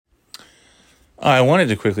I wanted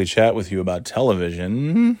to quickly chat with you about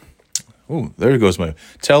television. Ooh, there goes my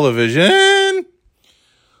television.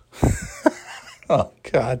 Oh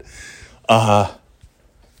God,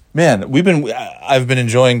 man, I've been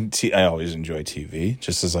enjoying. I always enjoy TV,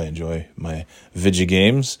 just as I enjoy my video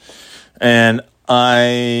games, and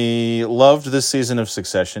I loved this season of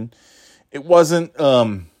Succession. It wasn't,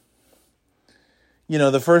 the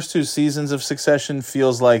first two seasons of Succession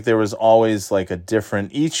feels like there was always like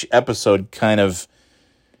each episode kind of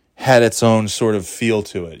had its own sort of feel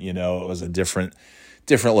to it. It was a different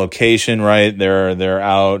location, right? They're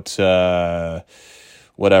out,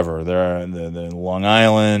 whatever. They're in Long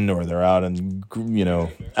Island, or they're out in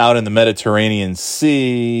the Mediterranean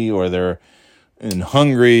Sea, or they're in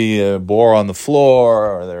Hungary, boar on the floor,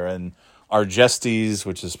 or they're in Argestes,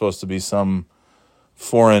 which is supposed to be some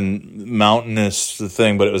foreign mountainous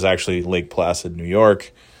thing, but it was actually Lake Placid, New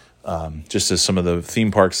York. Just as some of the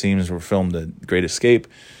theme park scenes were filmed at Great Escape.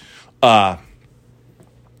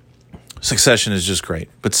 Succession is just great,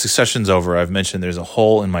 but Succession's over. I've mentioned there's a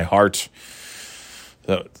hole in my heart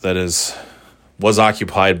that was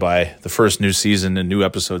occupied by the first new season and new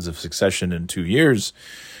episodes of Succession in 2 years.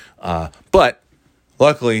 But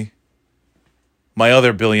luckily, my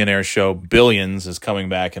other billionaire show, Billions, is coming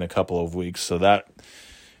back in a couple of weeks, so that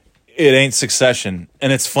it ain't Succession.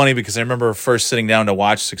 And it's funny because I remember first sitting down to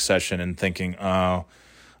watch Succession and thinking, oh,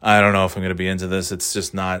 I don't know if I'm going to be into this. It's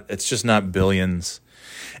just not Billions.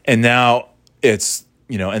 And now it's,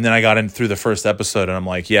 and then I got in through the first episode and I'm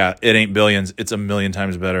like, yeah, it ain't Billions. It's a million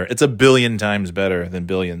times better. It's a billion times better than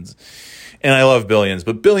Billions. And I love Billions.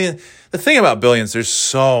 But the thing about Billions, there's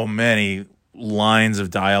so many lines of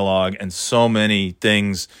dialogue and so many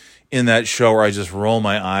things in that show where I just roll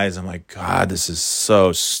my eyes. I'm like, God, this is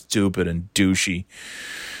so stupid and douchey.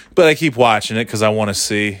 But I keep watching it because I want to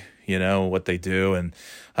see, what they do. And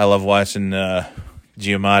I love watching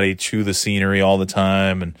Giamatti chew the scenery all the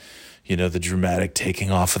time, and the dramatic taking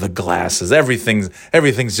off of the glasses. Everything's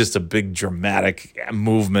just a big dramatic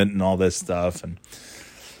movement and all this stuff. And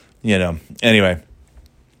anyway,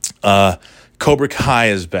 Cobra Kai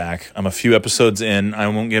is back. I'm a few episodes in. I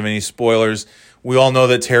won't give any spoilers. We all know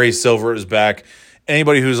that Terry Silver is back.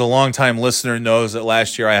 Anybody who's a longtime listener knows that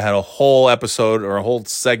last year I had a whole episode or a whole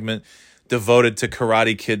segment devoted to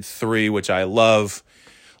Karate Kid 3, which I love.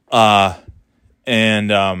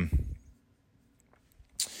 And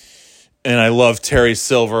I love Terry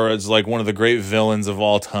Silver as like one of the great villains of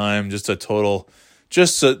all time.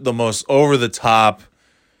 The most over the top,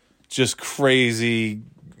 just crazy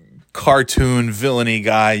cartoon villainy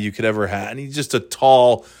guy you could ever have. And he's just a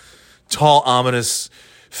tall, ominous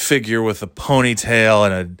figure with a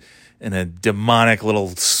ponytail and a demonic little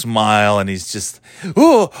smile. And he's just,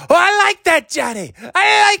 I like that, Johnny.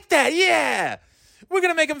 I like that. Yeah. We're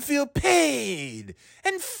going to make him feel pain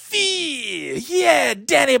and fear. Yeah,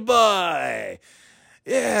 Danny boy.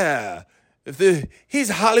 Yeah. He's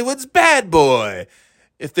Hollywood's bad boy.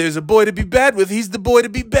 If there's a boy to be bad with, he's the boy to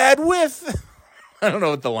be bad with. I don't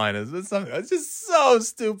know what the line is. It's just so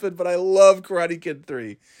stupid, but I love Karate Kid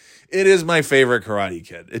 3. It is my favorite Karate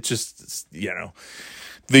Kid. It's just,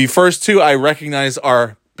 the first two I recognize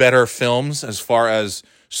are better films as far as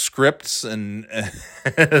scripts and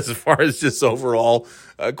as far as just overall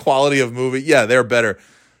quality of movie. Yeah, they're better.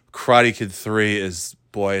 Karate Kid 3 is,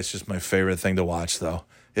 it's just my favorite thing to watch, though.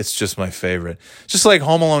 It's just my favorite. Just like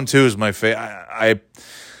Home Alone 2 is my favorite.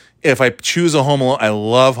 If I choose a Home Alone, I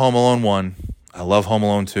love Home Alone 1. I love Home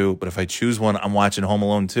Alone 2. But if I choose one, I'm watching Home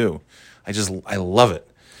Alone 2. I love it.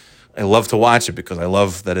 I love to watch it because I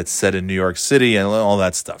love that it's set in New York City and all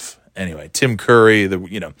that stuff. Anyway, Tim Curry,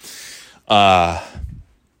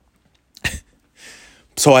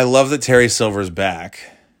 so I love that Terry Silver's back,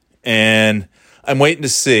 and I'm waiting to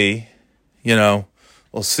see, we'll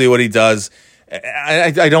see what he does.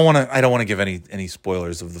 I don't want to give any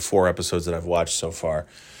spoilers of the 4 episodes that I've watched so far.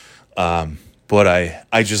 But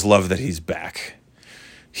I just love that he's back.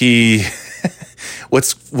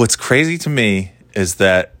 What's crazy to me is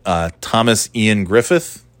that Thomas Ian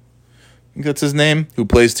Griffith, I think that's his name, who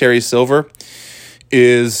plays Terry Silver,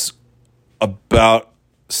 is about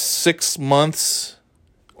 6 months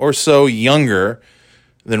or so younger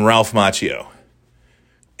than Ralph Macchio.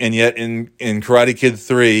 And yet in Karate Kid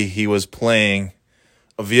 3, he was playing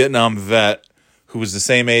a Vietnam vet who was the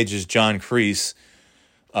same age as John Kreese,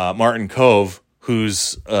 Martin Kove,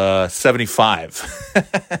 who's 75.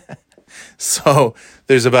 So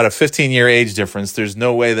there's about a 15-year age difference. There's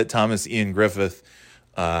no way that Thomas Ian Griffith,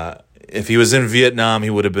 if he was in Vietnam, he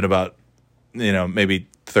would have been about, maybe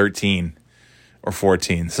 13 or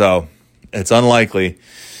 14. So it's unlikely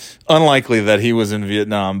that he was in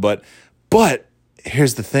Vietnam. But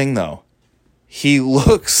here's the thing, though. He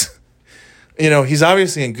looks, he's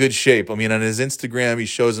obviously in good shape. I mean, on his Instagram, he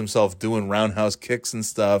shows himself doing roundhouse kicks and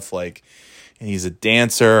stuff. Like, and he's a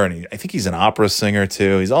dancer, and I think he's an opera singer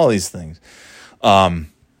too. He's all these things. And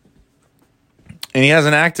he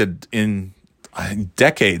hasn't acted in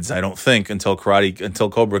decades, I don't think, until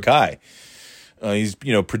Cobra Kai. He's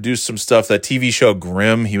produced some stuff. That TV show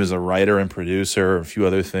Grimm, he was a writer and producer, a few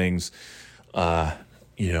other things.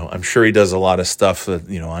 I'm sure he does a lot of stuff that,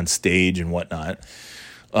 on stage and whatnot.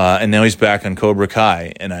 And now he's back on Cobra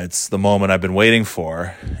Kai, and it's the moment I've been waiting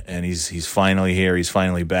for. And he's finally here. He's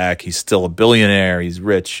finally back. He's still a billionaire. He's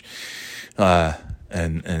rich.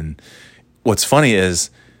 And what's funny is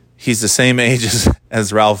he's the same age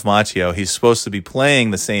as Ralph Macchio. He's supposed to be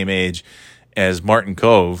playing the same age as Martin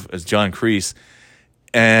Kove, as John Kreese.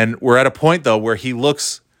 And we're at a point, though, where he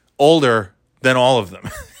looks older than all of them.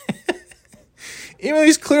 Even though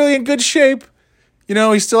he's clearly in good shape.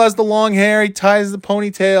 He still has the long hair. He ties the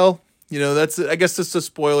ponytail. I guess that's a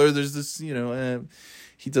spoiler. There's this,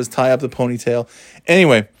 he does tie up the ponytail.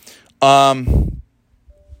 Anyway, and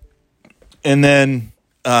then,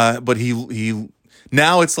 but he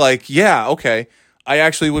now it's like, yeah, okay. I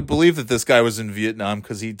actually would believe that this guy was in Vietnam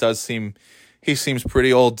because he seems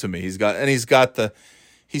pretty old to me.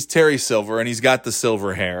 He's Terry Silver and he's got the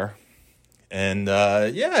silver hair. And,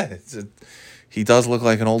 he does look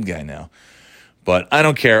like an old guy now. But I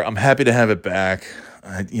don't care. I'm happy to have it back,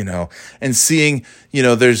 and seeing,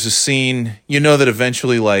 there's a scene, that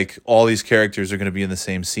eventually, like, all these characters are going to be in the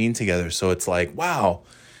same scene together. So it's like, wow.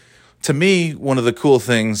 To me, one of the cool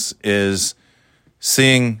things is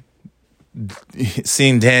seeing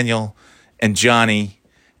Daniel and Johnny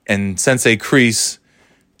and Sensei Kreese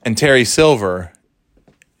and Terry Silver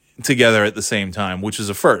together at the same time, which is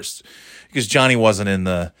a first. Because Johnny wasn't in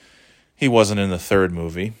the third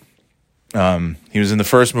movie. He was in the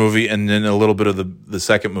first movie and then a little bit of the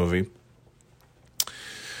second movie.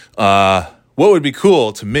 What would be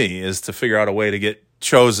cool to me is to figure out a way to get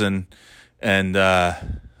Chozen and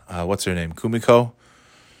what's her name, Kumiko.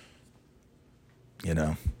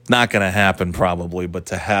 Not going to happen probably, but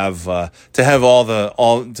to have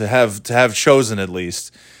Chozen at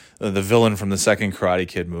least, the villain from the second Karate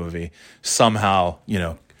Kid movie, somehow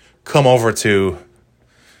come over to.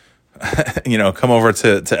 Come over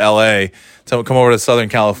to LA, come over to Southern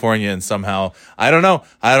California, and somehow I don't know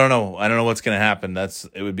what's going to happen.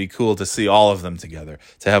 It would be cool to see all of them together,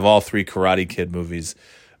 to have all three Karate Kid movies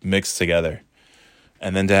mixed together,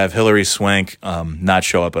 and then to have Hilary Swank not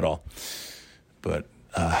show up at all. But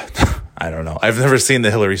I don't know. I've never seen the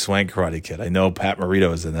Hilary Swank Karate Kid. I know Pat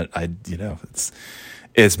Morita is in it.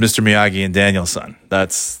 It's Mr. Miyagi and Daniel's son.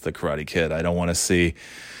 That's the Karate Kid. I don't want to see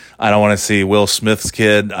Will Smith's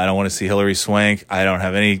kid. I don't want to see Hilary Swank. I don't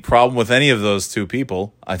have any problem with any of those two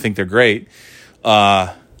people. I think they're great.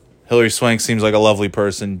 Hilary Swank seems like a lovely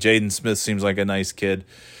person. Jaden Smith seems like a nice kid.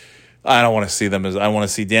 I don't want to see them I want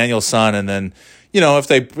to see Daniel's son, and then if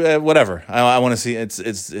they whatever. I want to see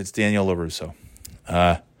it's Daniel LaRusso.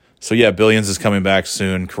 So yeah, Billions is coming back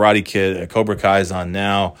soon. Karate Kid, Cobra Kai is on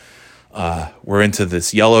now. We're into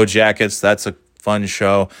this Yellow Jackets. That's a fun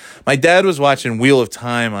show. My dad was watching Wheel of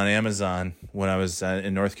Time on Amazon when I was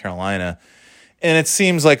in North Carolina, and it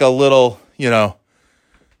seems like a little,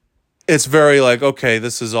 it's very like, okay,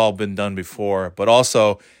 this has all been done before, but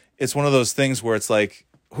also it's one of those things where it's like,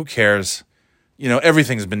 who cares?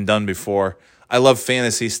 Everything's been done before. I love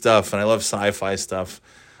fantasy stuff and I love sci-fi stuff.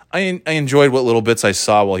 I enjoyed what little bits I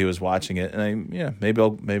saw while he was watching it, and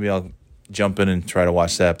maybe I'll jump in and try to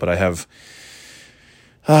watch that, but I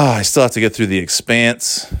still have to get through The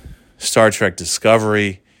Expanse, Star Trek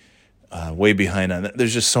Discovery, way behind on that.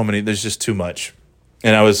 There's just so many. There's just too much.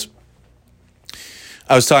 And I was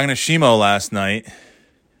talking to Shimo last night.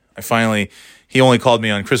 He only called me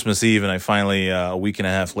on Christmas Eve, and I finally, a week and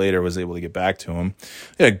a half later, was able to get back to him.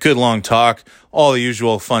 We had a good long talk, all the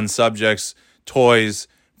usual fun subjects, toys,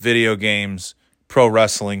 video games, pro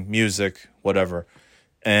wrestling, music, whatever.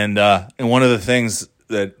 And one of the things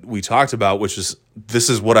that we talked about, which is, this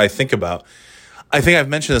is what I think about. I think I've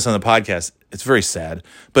mentioned this on the podcast. It's very sad,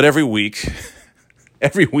 but every week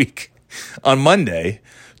on Monday,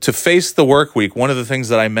 to face the work week, one of the things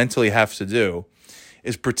that I mentally have to do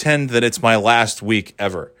is pretend that it's my last week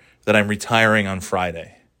ever, that I'm retiring on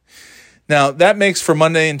Friday. Now, that makes for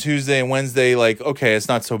Monday and Tuesday and Wednesday, like, okay, it's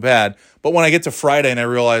not so bad. But when I get to Friday and I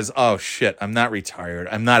realize, oh shit, I'm not retired.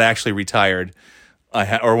 I'm not actually retired.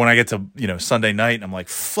 Or when I get to, Sunday night and I'm like,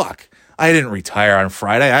 fuck, I didn't retire on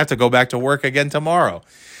Friday. I have to go back to work again tomorrow.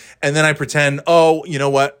 And then I pretend, oh, you know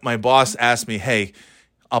what? My boss asked me, hey,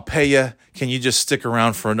 I'll pay you. Can you just stick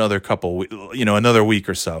around for another another week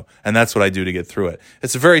or so? And that's what I do to get through it.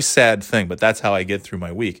 It's a very sad thing, but that's how I get through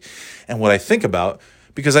my week. And what I think about,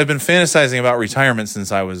 because I've been fantasizing about retirement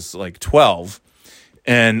since I was like 12.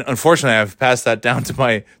 And unfortunately, I've passed that down to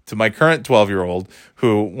my current 12-year-old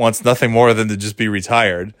who wants nothing more than to just be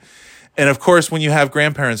retired. And of course, when you have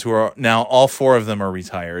grandparents who are now, all four of them are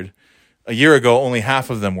retired. A year ago, only half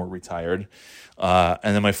of them were retired.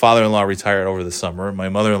 And then my father-in-law retired over the summer. My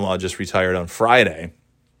mother-in-law just retired on Friday.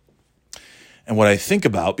 And what I think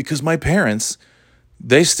about, because my parents,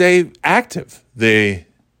 they stay active. They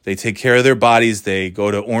take care of their bodies. They go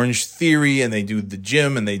to Orange Theory and they do the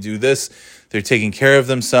gym and they do this. They're taking care of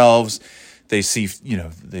themselves. They see,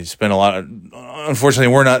 they spend a lot of,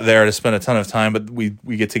 unfortunately, we're not there to spend a ton of time, but we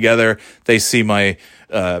get together. They see my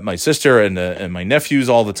sister and my nephews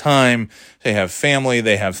all the time. They have family.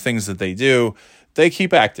 They have things that they do. They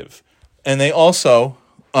keep active. And they also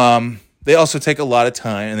take a lot of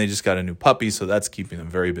time, and they just got a new puppy, so that's keeping them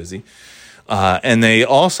very busy. And they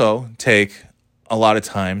also take a lot of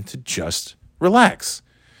time to just relax.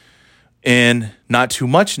 And not too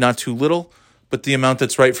much, not too little, but the amount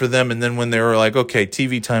that's right for them. And then when they're like, okay,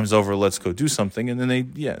 TV time's over, let's go do something. And then they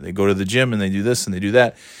go to the gym and they do this and they do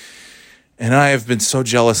that. And I have been so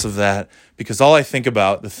jealous of that, because all I think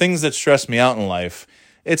about, the things that stress me out in life,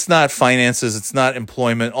 it's not finances, it's not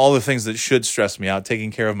employment, all the things that should stress me out,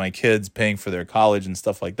 taking care of my kids, paying for their college and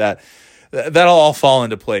stuff like that. That'll all fall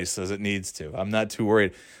into place as it needs to. I'm not too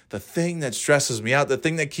worried. The thing that stresses me out, the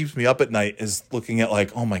thing that keeps me up at night, is looking at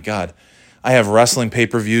like, oh my God, I have wrestling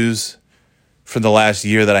pay-per-views for the last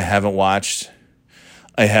year that I haven't watched.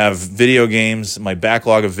 I have video games, my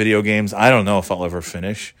backlog of video games. I don't know if I'll ever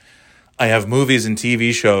finish. I have movies and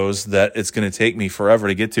TV shows that it's going to take me forever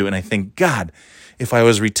to get to. And I think, God, if I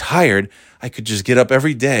was retired, I could just get up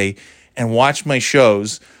every day and watch my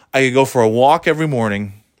shows. I could go for a walk every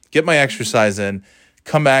morning, get my exercise in,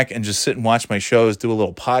 come back and just sit and watch my shows, do a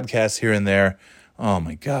little podcast here and there. Oh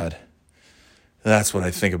my God. That's what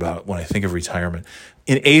I think about when I think of retirement.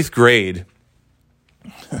 In eighth grade,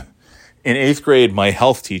 my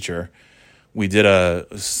health teacher, we did it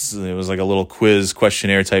was like a little quiz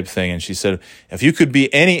questionnaire type thing. And she said, if you could be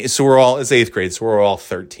it's eighth grade, so we're all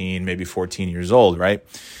 13, maybe 14 years old, right?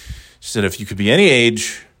 She said, if you could be any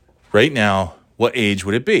age right now, what age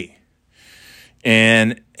would it be?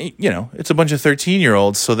 And, it's a bunch of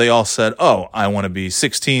 13-year-olds. So they all said, oh, I want to be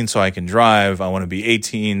 16 so I can drive. I want to be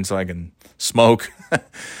 18 so I can smoke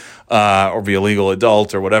or be a legal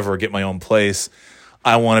adult or whatever, get my own place.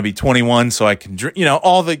 I want to be 21 so I can drink,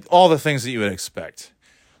 all the things that you would expect.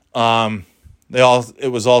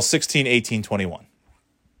 It was all 16, 18, 21.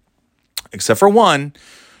 Except for one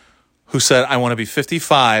who said, I want to be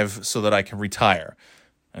 55 so that I can retire.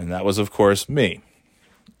 And that was, of course, me.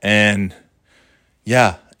 And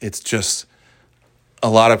yeah, it's just a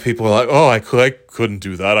lot of people are like, oh, I couldn't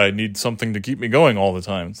do that. I need something to keep me going all the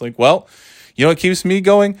time. It's like, well, you know what keeps me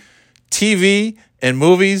going? TV and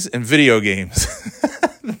movies and video games.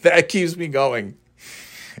 That keeps me going.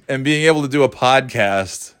 And being able to do a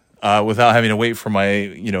podcast without having to wait for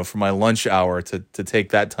my lunch hour to take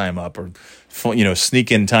that time up, or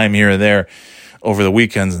sneak in time here and there over the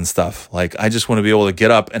weekends and stuff. Like, I just want to be able to get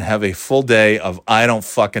up and have a full day of, I don't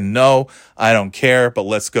fucking know, I don't care, but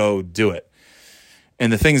let's go do it.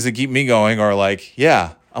 And the things that keep me going are like,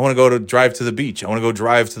 yeah, I want to drive to the beach. I want to go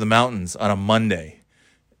drive to the mountains on a Monday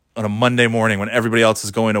morning when everybody else is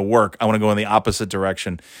going to work. I want to go in the opposite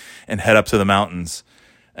direction and head up to the mountains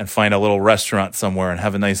and find a little restaurant somewhere and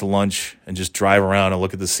have a nice lunch and just drive around and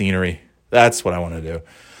look at the scenery. That's what I want to do.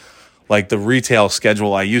 Like the retail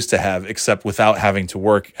schedule I used to have, except without having to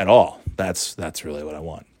work at all. That's really what I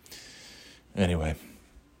want. Anyway,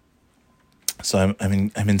 so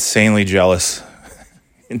I'm insanely jealous,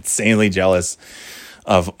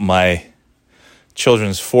 of my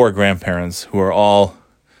children's 4 grandparents who are all,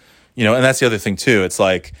 and that's the other thing too. It's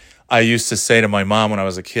like, I used to say to my mom when I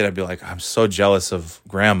was a kid, I'd be like, I'm so jealous of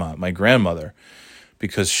grandma, my grandmother,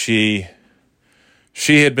 because she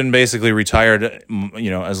had been basically retired,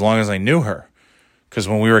 as long as I knew her. Because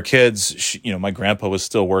when we were kids, my grandpa was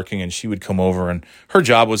still working, and she would come over, and her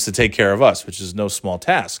job was to take care of us, which is no small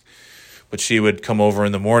task. But she would come over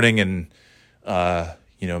in the morning and,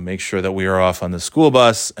 make sure that we were off on the school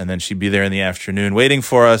bus, and then she'd be there in the afternoon waiting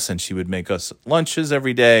for us, and she would make us lunches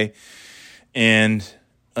every day, and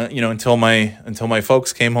until my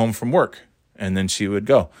folks came home from work, and then she would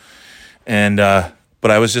go, and but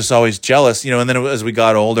I was just always jealous, and then as we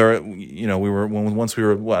got older, once we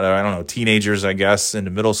were teenagers, I guess, into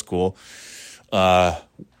middle school,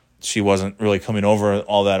 she wasn't really coming over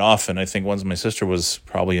all that often. I think once my sister was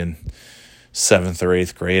probably in 7th or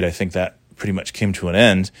 8th grade, I think that pretty much came to an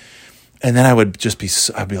end. And then I'd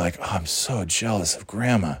be like, oh, I'm so jealous of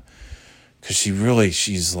grandma. Because she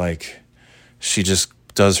just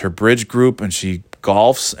does her bridge group and she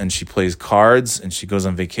golfs and she plays cards and she goes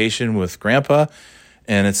on vacation with grandpa.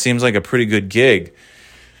 And it seems like a pretty good gig.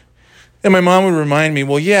 And my mom would remind me,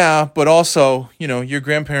 well, yeah, but also, your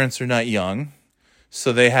grandparents are not young.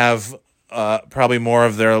 So they have probably more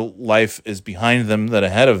of their life is behind them than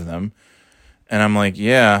ahead of them. And I'm like,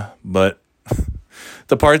 yeah, but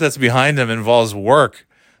the part that's behind them involves work.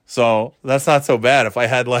 So that's not so bad. If I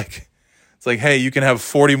had it's like, hey, you can have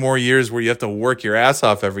 40 more years where you have to work your ass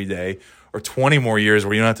off every day, or 20 more years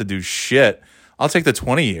where you don't have to do shit. I'll take the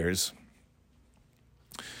 20 years.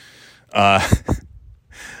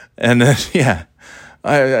 And then, yeah,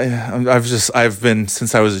 I've been,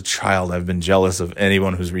 since I was a child, I've been jealous of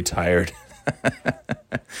anyone who's retired.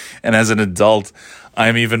 And as an adult,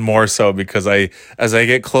 I'm even more so, because as I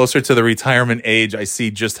get closer to the retirement age, I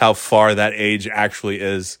see just how far that age actually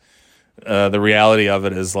is. The reality of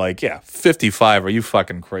it is 55. Are you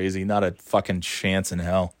fucking crazy? Not a fucking chance in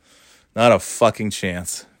hell. Not a fucking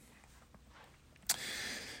chance.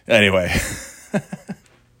 Anyway.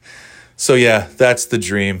 So yeah, that's the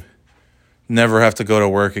dream. Never have to go to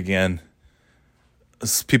work again.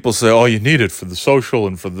 People say, oh, you need it for the social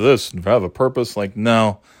and for this and have a purpose.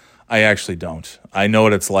 No, I actually don't. I know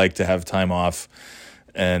what it's like to have time off,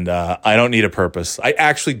 and I don't need a purpose. I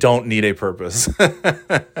actually don't need a purpose.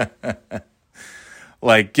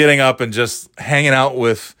 Getting up and just hanging out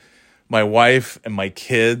with my wife and my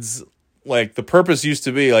kids. The purpose used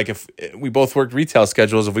to be, if we both worked retail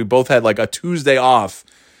schedules, if we both had a Tuesday off,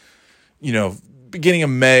 beginning of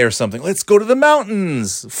May or something, let's go to the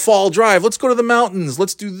mountains, fall drive. Let's go to the mountains.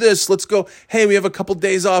 Let's do this. Let's go. Hey, we have a couple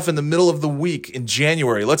days off in the middle of the week in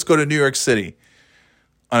January. Let's go to New York City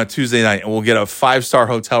on a Tuesday night, and we'll get a 5-star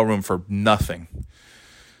hotel room for nothing.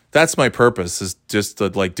 That's my purpose, is just to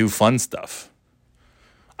do fun stuff.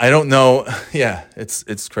 I don't know. Yeah,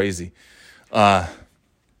 it's crazy.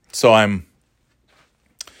 So I'm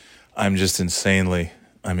just insanely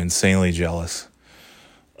jealous.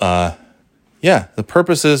 Yeah, the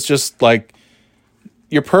purpose is just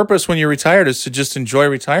your purpose when you're retired is to just enjoy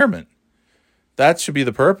retirement. That should be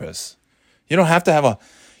the purpose. You don't have to have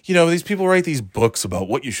these people write these books about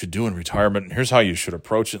what you should do in retirement, and here's how you should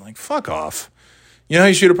approach it. Fuck off. You know how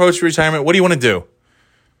you should approach retirement? What do you want to do?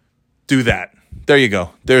 Do that. There you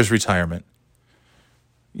go. There's retirement.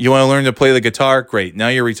 You want to learn to play the guitar? Great. Now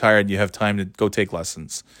you're retired. You have time to go take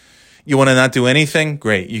lessons. You want to not do anything?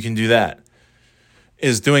 Great. You can do that.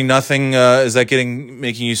 Is doing nothing, is that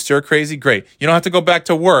making you stir crazy? Great. You don't have to go back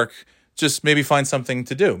to work. Just maybe find something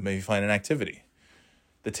to do. Maybe find an activity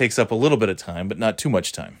that takes up a little bit of time, but not too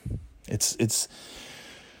much time. It's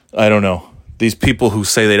I don't know. These people who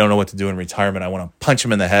say they don't know what to do in retirement, I want to punch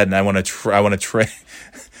them in the head, and I want to try.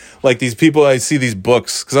 These people, I see these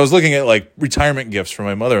books, because I was looking at retirement gifts for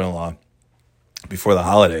my mother-in-law before the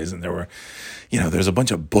holidays, and there were, there's a bunch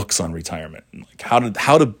of books on retirement, how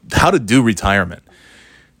to do retirement.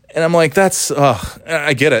 And I'm like,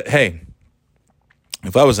 I get it. Hey,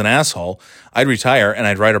 if I was an asshole, I'd retire and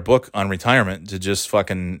I'd write a book on retirement to just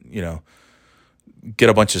fucking, get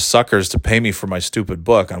a bunch of suckers to pay me for my stupid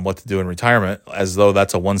book on what to do in retirement, as though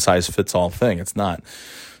that's a one-size-fits-all thing. It's not.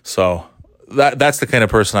 So that's the kind of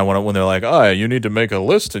person I want when they're like, oh, you need to make a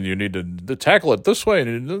list and you need to tackle it this way.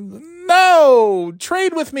 No,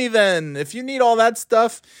 trade with me then. If you need all that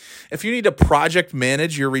stuff, if you need to project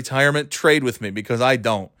manage your retirement, trade with me, because I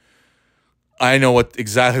don't. I know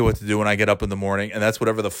exactly what to do when I get up in the morning, and that's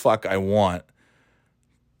whatever the fuck I want.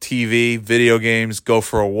 TV, video games, go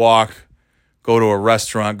for a walk, go to a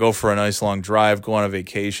restaurant, go for a nice long drive, go on a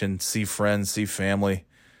vacation, see friends, see family.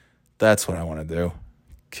 That's what I want to do.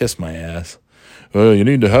 Kiss my ass. Well, you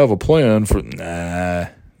need to have a plan for... Nah.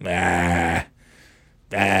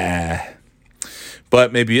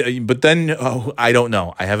 But then, I don't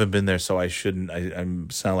know. I haven't been there, so I shouldn't. I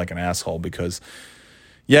sound like an asshole, because...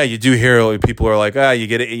 Yeah, you do hear people are like, you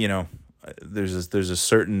get it, there's a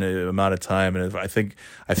certain amount of time, and I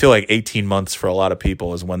feel like 18 months for a lot of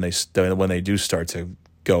people is when they do start to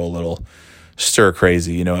go a little stir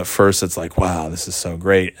crazy. At first it's like, wow, this is so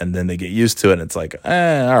great, and then they get used to it, and it's like,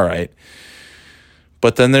 all right.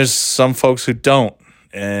 But then there's some folks who don't,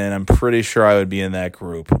 and I'm pretty sure I would be in that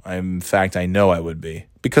group. In fact, I know I would be,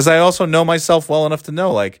 because I also know myself well enough to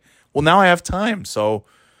know, well, now I have time, so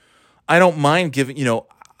I don't mind giving,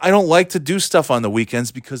 I don't like to do stuff on the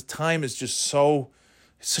weekends, because time is just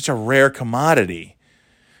such a rare commodity.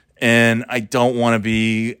 and I don't want to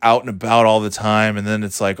be out and about all the time. And then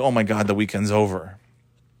it's like, oh my God, the weekend's over.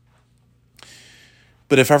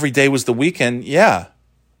 But if every day was the weekend, yeah,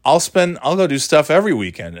 I'll go do stuff every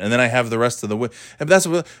weekend. And then I have the rest of the week. And that's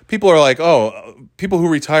what people are like, oh, people who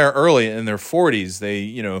retire early in their 40s,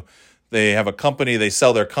 they have a company, they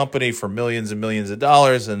sell their company for millions and millions of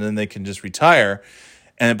dollars, and then they can just retire.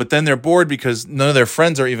 But then they're bored because none of their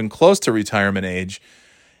friends are even close to retirement age.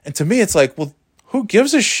 And to me, it's like, well, who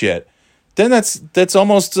gives a shit? Then that's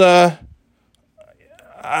almost, I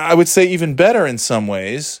would say, even better in some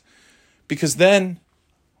ways, because then,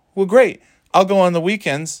 well, great. I'll go on the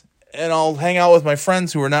weekends and I'll hang out with my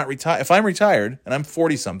friends who are not retired. If I'm retired and I'm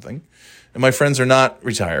 40-something and my friends are not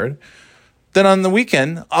retired, then on the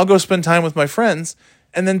weekend, I'll go spend time with my friends.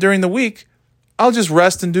 And then during the week, I'll just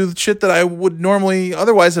rest and do the shit that I would normally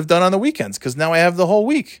otherwise have done on the weekends, because now I have the whole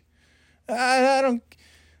week. It's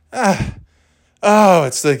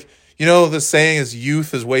like, the saying is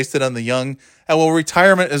youth is wasted on the young. Well,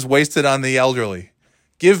 retirement is wasted on the elderly.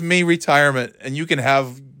 Give me retirement and you can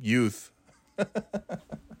have youth.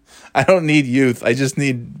 I don't need youth. I just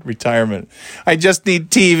need retirement. I just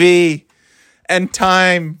need TV and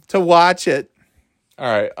time to watch it. All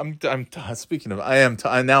right, I'm speaking of, I am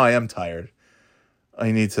tired.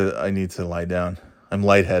 I need to lie down. I'm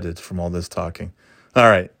lightheaded from all this talking. All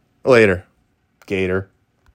right, later, Gator.